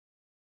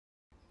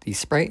the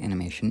sprite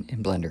animation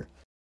in Blender.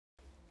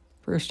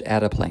 First,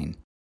 add a plane.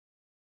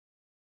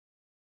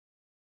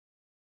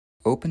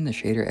 Open the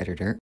shader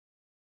editor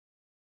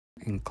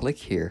and click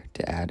here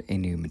to add a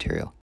new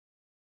material.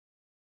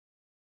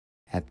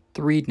 Add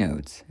 3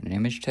 nodes, an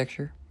image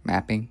texture,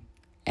 mapping,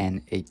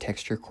 and a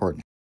texture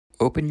coordinate.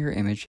 Open your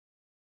image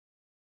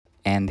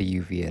and the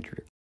UV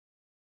editor.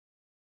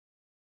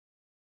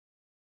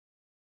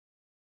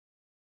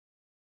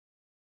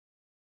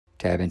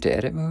 Tab into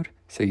edit mode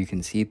so you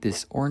can see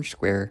this orange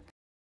square.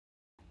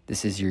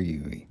 This is your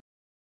UV.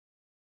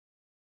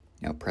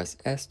 Now press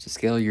S to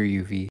scale your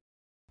UV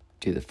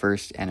to the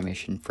first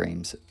animation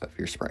frames of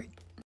your sprite.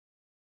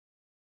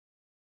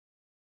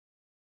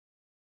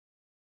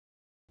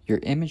 Your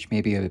image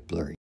may be a bit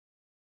blurry,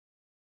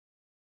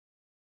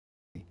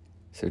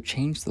 so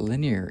change the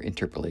linear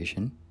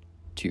interpolation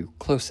to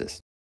closest.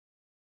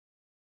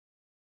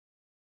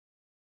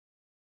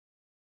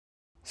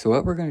 So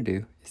what we're going to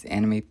do is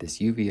animate this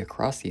UV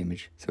across the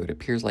image so it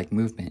appears like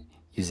movement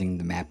using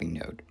the mapping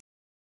node.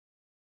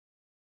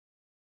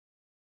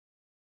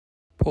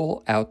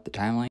 Pull out the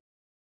timeline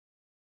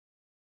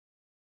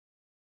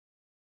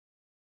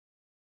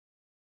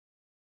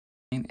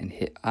and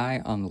hit I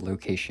on the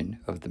location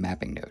of the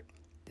mapping node.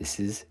 This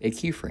is a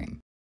keyframe.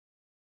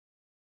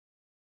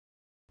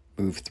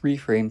 Move 3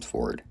 frames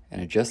forward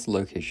and adjust the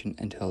location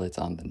until it's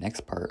on the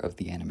next part of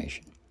the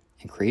animation,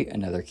 and create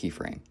another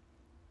keyframe.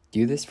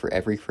 Do this for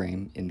every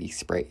frame in the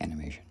sprite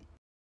animation.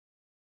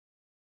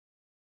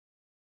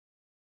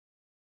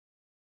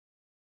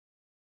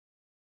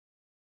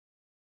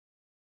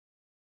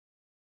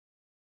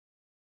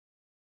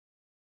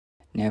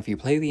 Now if you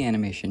play the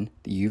animation,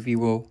 the UV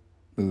will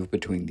move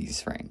between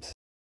these frames.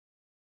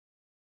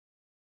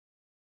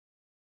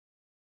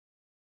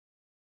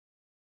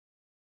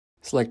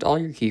 Select all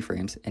your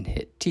keyframes and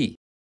hit T.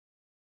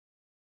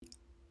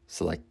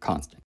 Select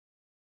constant.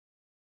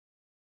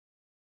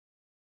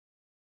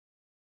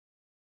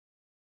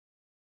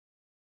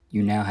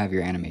 You now have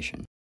your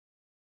animation.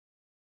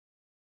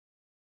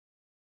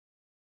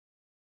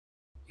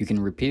 You can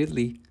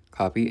repeatedly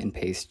copy and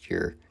paste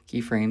your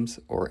keyframes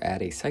or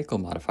add a cycle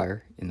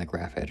modifier in the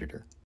graph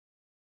editor.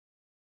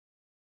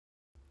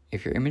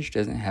 If your image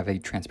doesn't have a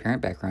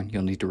transparent background,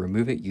 you'll need to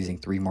remove it using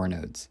 3 more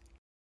nodes.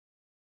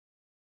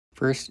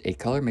 First, a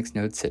color mix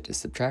node set to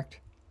subtract,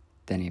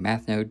 then a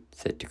math node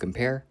set to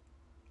compare,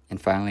 and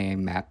finally a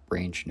map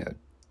range node.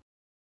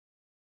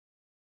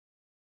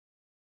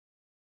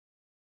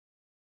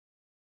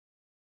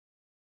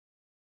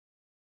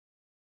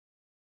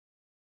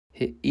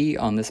 Hit E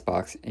on this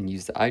box and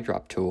use the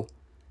eyedrop tool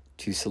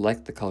to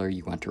select the color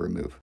you want to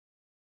remove.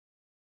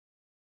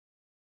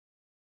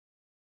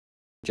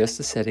 Adjust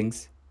the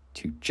settings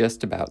to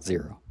just about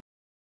 0.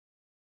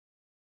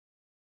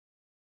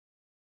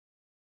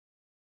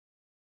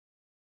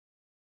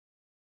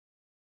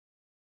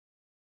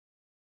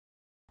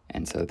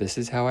 And so this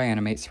is how I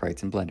animate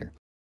sprites in Blender.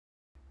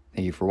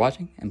 Thank you for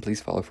watching, and please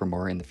follow for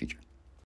more in the future.